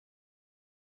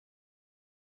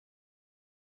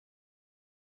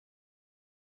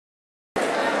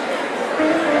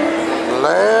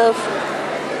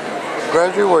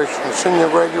Graduation, senior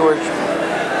graduation,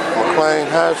 McClain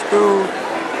High School,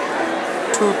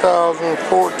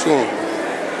 2014.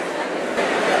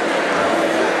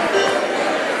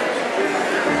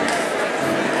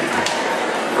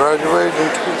 Graduated in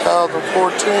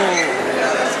 2014,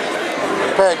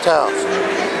 packed house.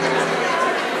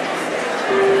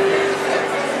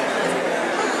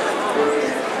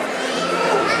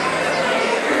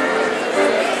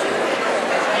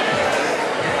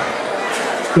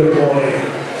 Good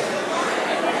morning.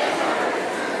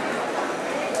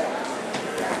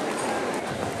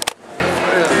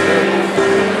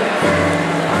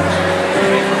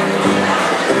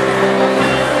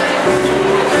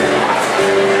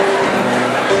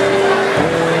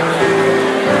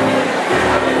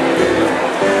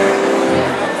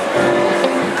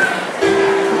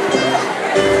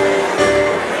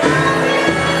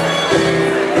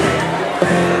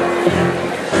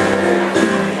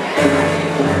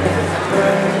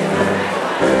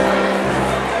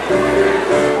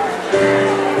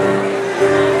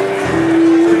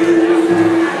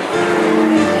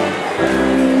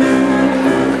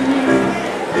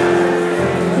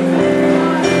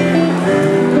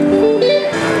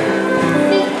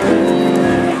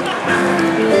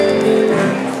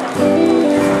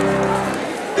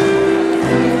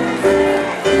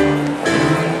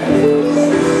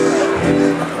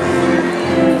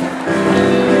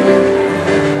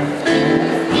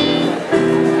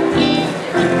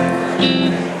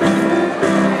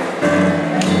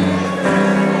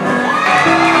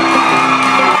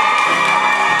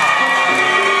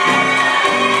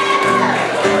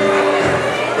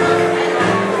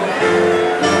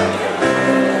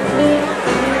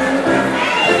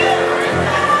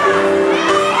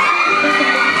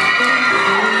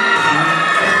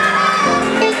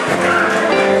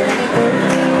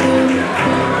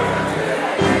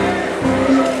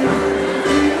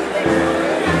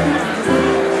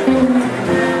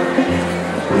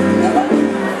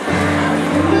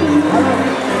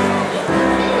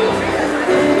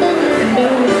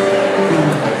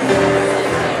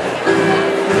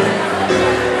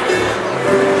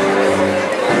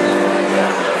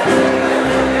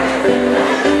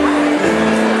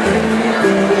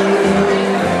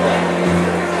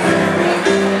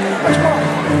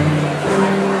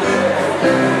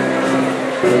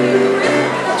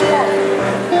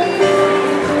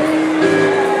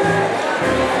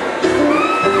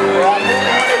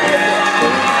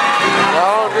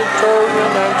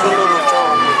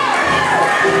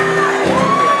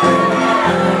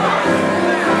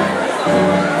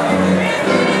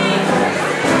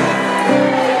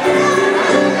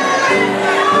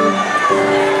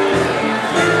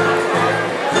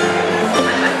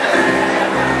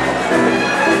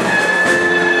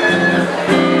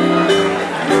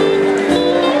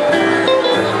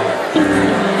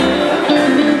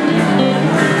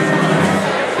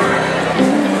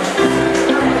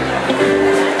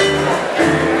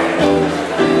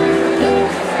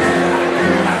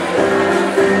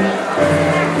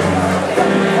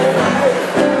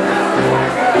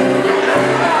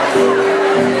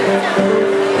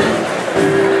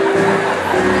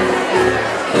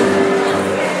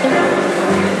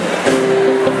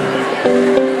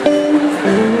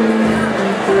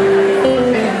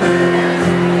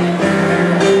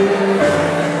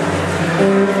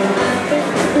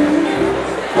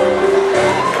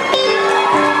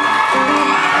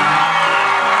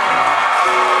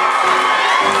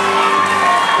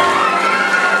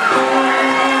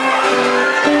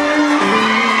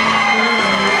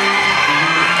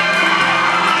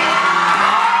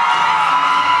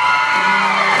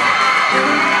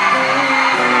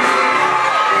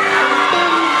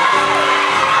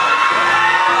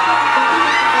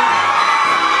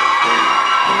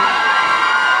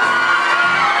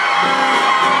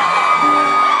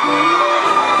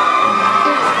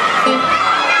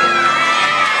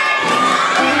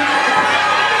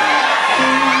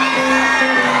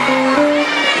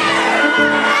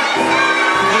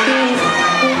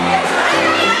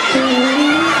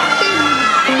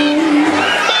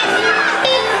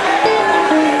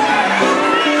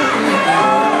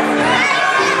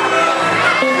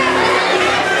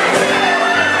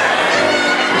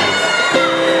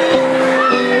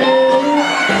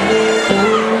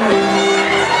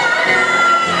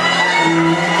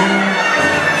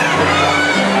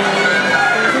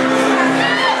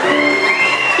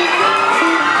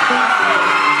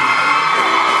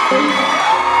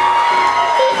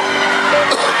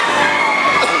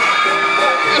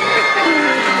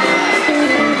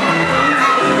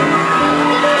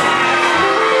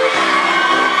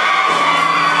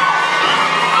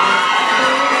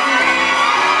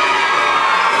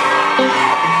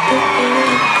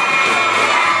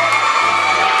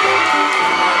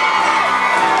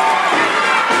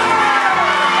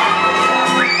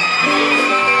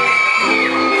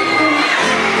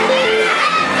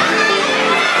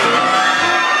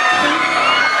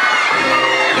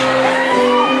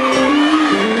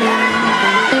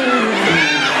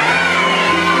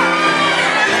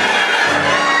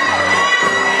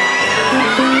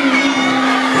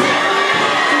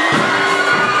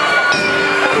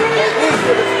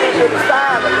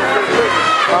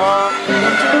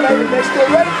 Maybe they still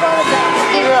ready for the time.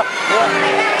 Yeah.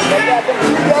 They got them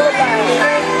 2 yellow lines.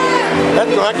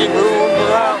 That's what I keep moving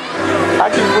around. I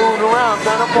keep moving around,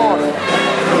 trying to border.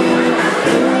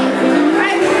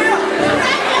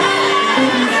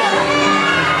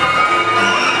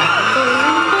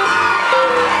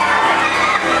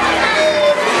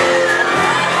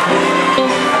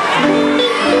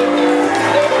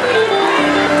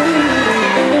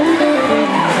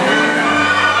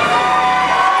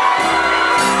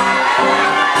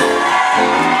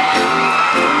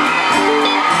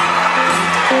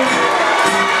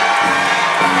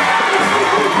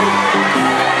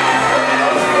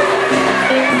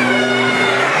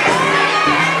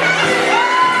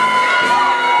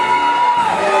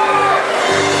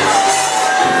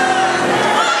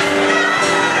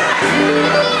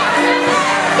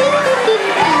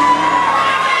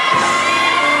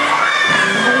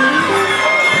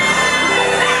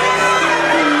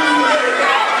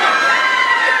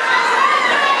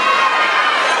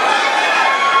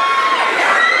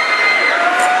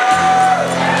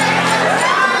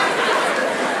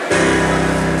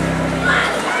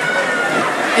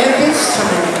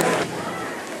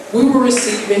 We will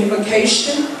receive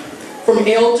invocation from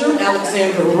Elder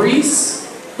Alexander Reese,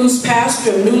 who's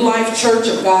pastor of New Life Church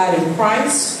of God in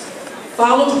Christ,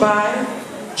 followed by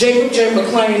Jacob J.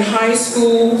 McClain High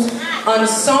School's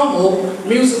ensemble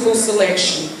musical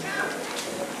selection.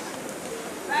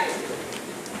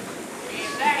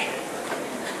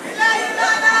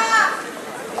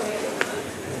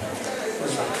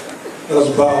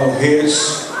 Let's bow our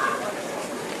heads,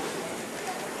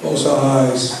 close our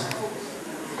eyes.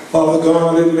 Father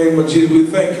God, in the name of Jesus, we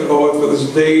thank you, Lord, for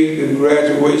this day, the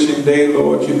graduation day,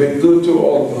 Lord. You've been good to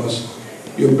all of us.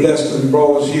 You're blessed and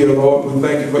brought us here, Lord. We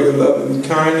thank you for your love and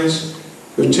kindness,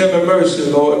 your tender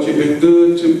mercy, Lord. You've been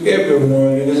good to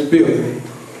everyone in this building.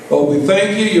 Lord, we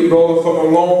thank you. You brought us from a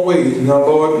long way. Now,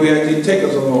 Lord, we ask you to take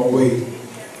us a long way.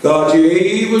 God, you're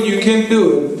able, you can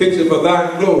do it. Fix it for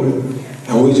thy glory.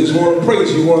 And we just want to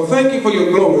praise you. We want to thank you for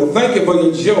your glory. Thank you for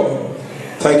your joy.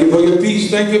 Thank you for your peace.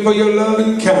 Thank you for your love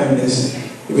and kindness.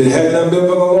 If it had not been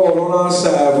for the Lord on our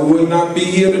side, we would not be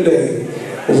here today.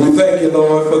 But we thank you,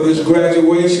 Lord, for this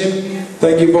graduation.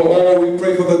 Thank you for all. We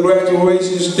pray for the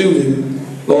graduation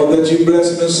student. Lord, that you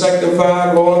bless them and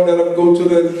sanctify. Lord, let them go to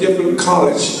the different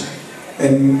college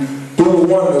and do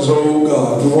wonders, oh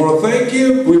God. We want to thank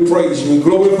you. We praise you. We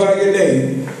glorify your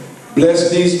name.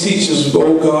 Bless these teachers,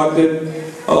 oh God, that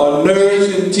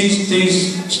nourish and teach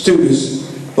these students.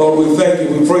 Lord, we thank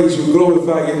you, we praise you, we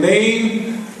glorify your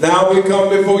name. Now we come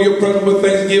before your presence with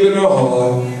thanksgiving in our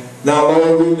heart. Now,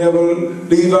 Lord, we never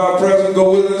leave our presence,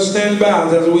 go with us and stand by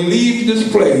us as we leave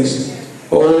this place.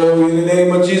 Oh, in the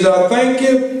name of Jesus, I thank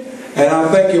you. And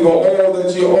I thank you for all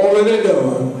that you've already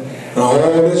done and all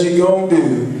that you're going to do.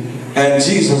 In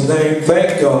Jesus' name,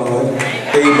 thank God.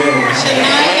 Amen.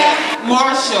 Shania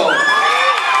Marshall.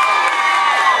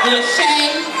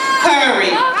 Deshae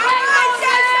Curry.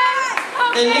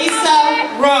 Delisa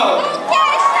Rowe.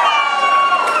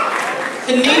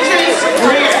 Kenitris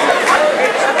Greer.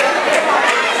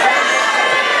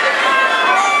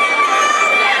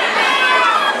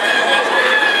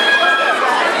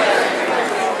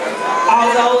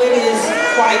 Although it is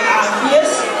quite obvious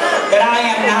that I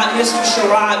am not Mr.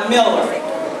 Sherrod Miller.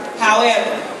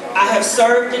 However, I have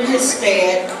served in his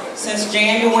stead since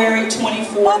January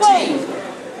 2014.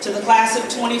 To the class of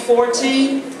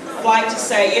 2014, I'd like to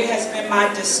say it has been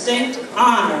my distinct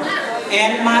honor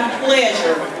and my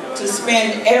pleasure to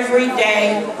spend every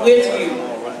day with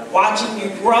you, watching you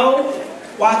grow,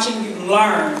 watching you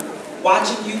learn,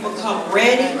 watching you become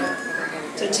ready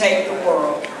to take the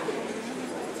world.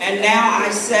 And now I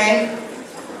say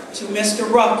to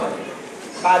Mr. Rucker,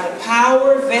 by the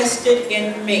power vested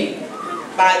in me,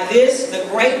 by this, the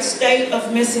great state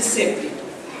of Mississippi,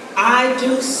 I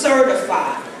do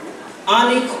certify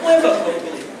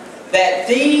unequivocally that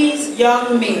these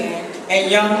young men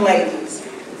and young ladies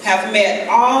have met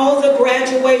all the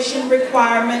graduation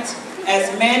requirements as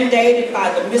mandated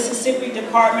by the Mississippi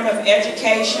Department of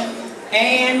Education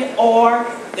and or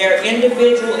their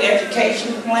individual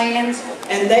education plans,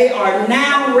 and they are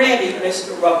now ready,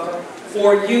 Mr. Rucker,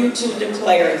 for you to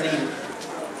declare them.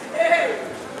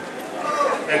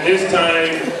 At this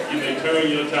time, you may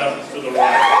turn your tassels to the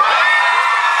right.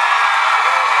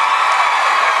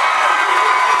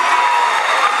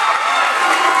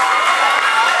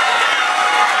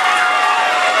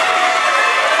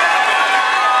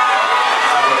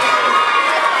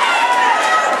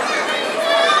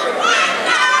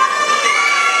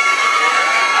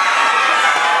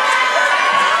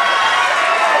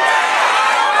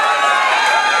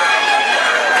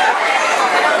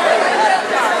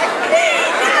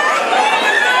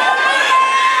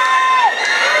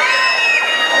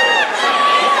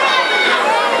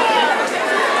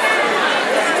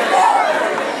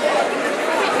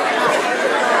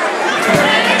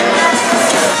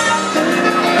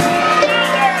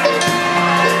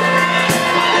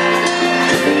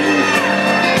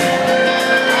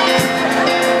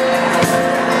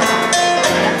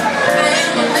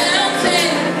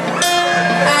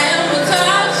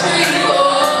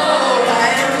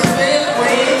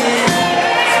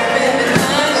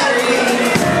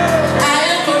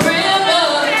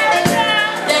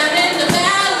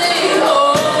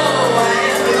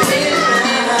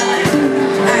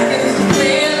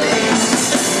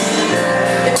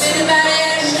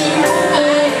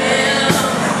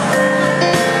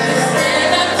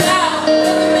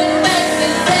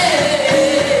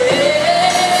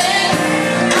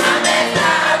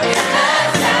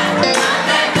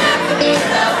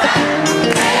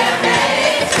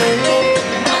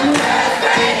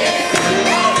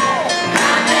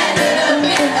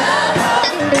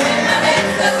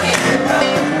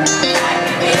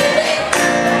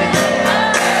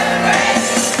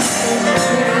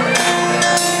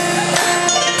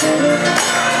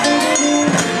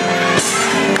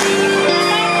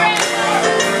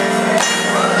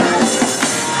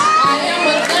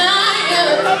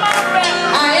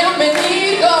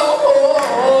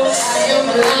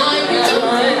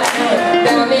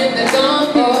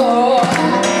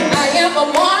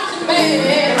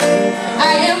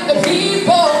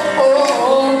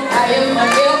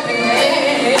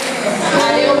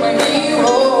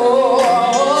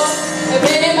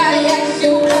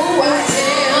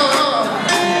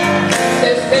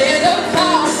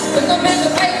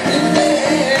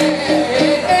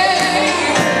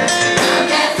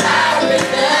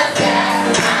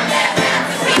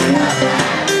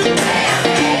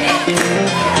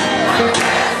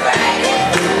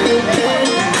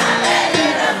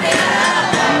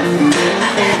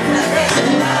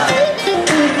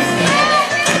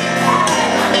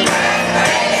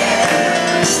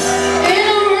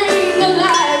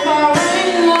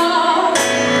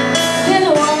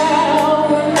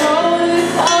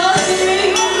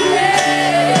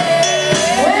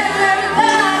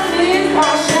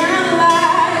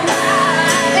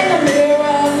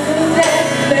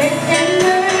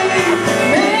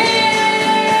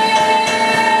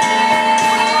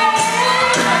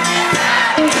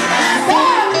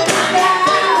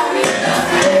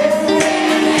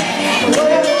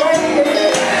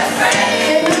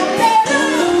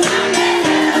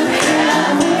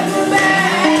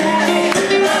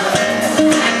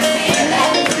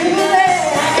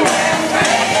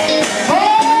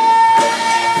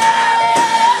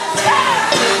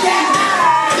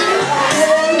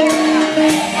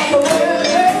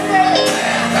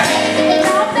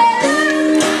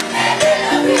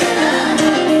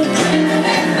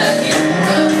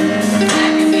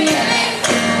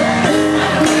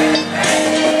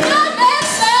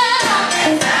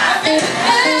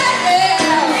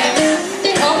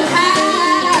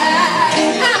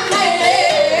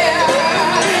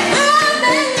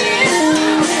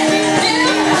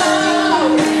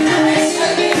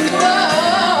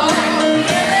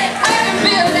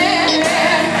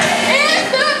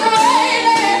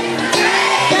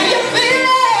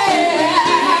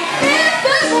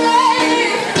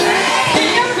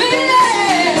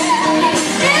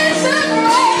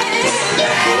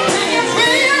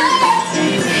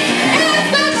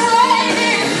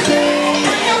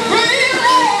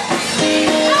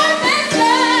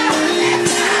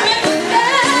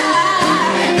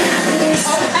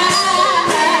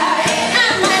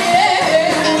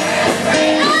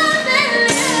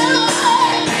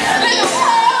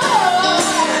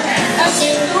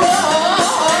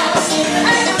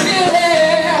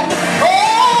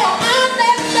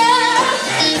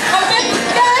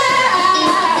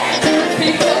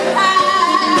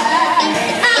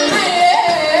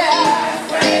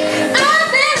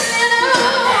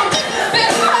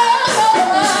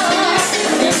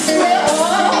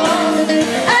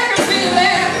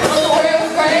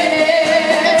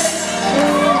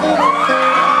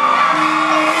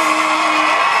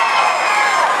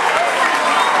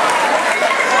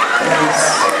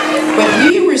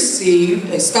 Received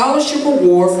a scholarship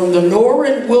award from the Nora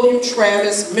and William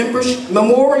Travis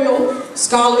Memorial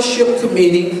Scholarship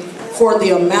Committee for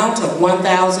the amount of $1,000.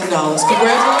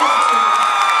 Congratulations.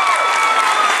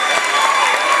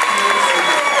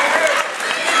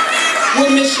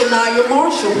 Will Ms. Shania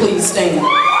Marshall please stand?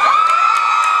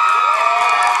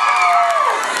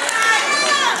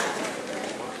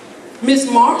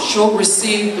 Ms. Marshall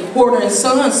received the Porter and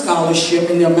Son Scholarship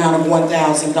in the amount of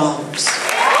 $1,000.